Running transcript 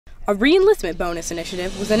A Reenlistment bonus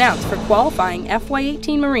initiative was announced for qualifying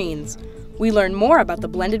FY18 Marines. We learned more about the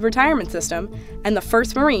blended retirement system, and the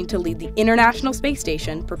first Marine to lead the International Space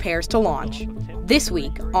Station prepares to launch. This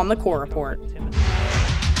week on the Core Report.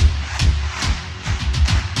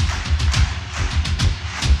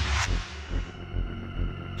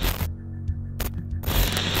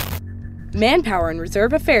 Manpower and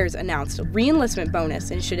Reserve Affairs announced Reenlistment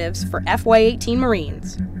bonus initiatives for FY18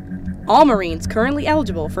 Marines. All Marines currently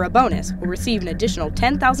eligible for a bonus will receive an additional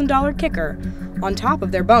 $10,000 kicker on top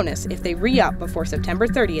of their bonus if they re-up before September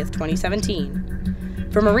 30th, 2017.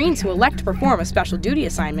 For Marines who elect to perform a special duty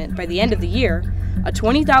assignment by the end of the year, a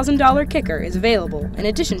 $20,000 kicker is available in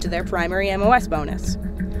addition to their primary MOS bonus.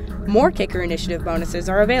 More kicker initiative bonuses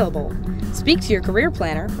are available. Speak to your career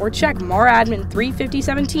planner or check MAR-Admin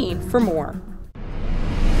 35017 for more.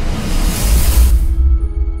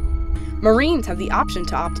 Marines have the option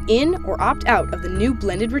to opt in or opt out of the new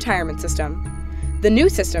blended retirement system. The new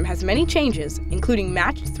system has many changes, including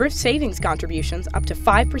matched thrift savings contributions up to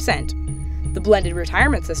 5%. The blended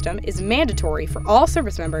retirement system is mandatory for all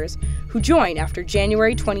service members who join after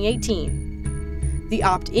January 2018. The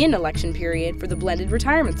opt-in election period for the blended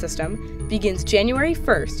retirement system begins January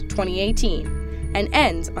 1st, 2018, and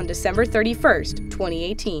ends on December 31st,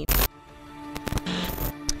 2018.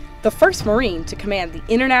 The first Marine to command the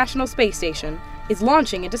International Space Station is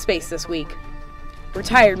launching into space this week.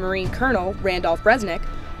 Retired Marine Colonel Bresnik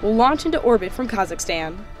will launch into orbit from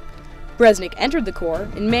Kazakhstan. Bresnik entered the Corps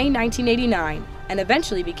in May 1989 and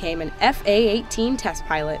eventually became an FA-18 test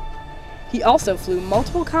pilot. He also flew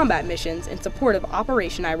multiple combat missions in support of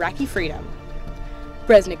Operation Iraqi Freedom.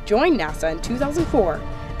 Bresnik joined NASA in 2004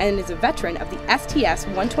 and is a veteran of the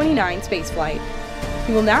STS-129 spaceflight.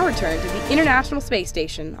 He will now return to the International Space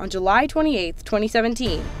Station on July 28,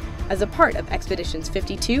 2017, as a part of Expeditions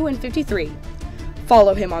 52 and 53.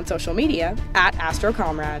 Follow him on social media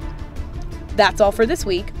 @AstroKomrade. That's all for this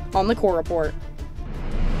week on the Core Report.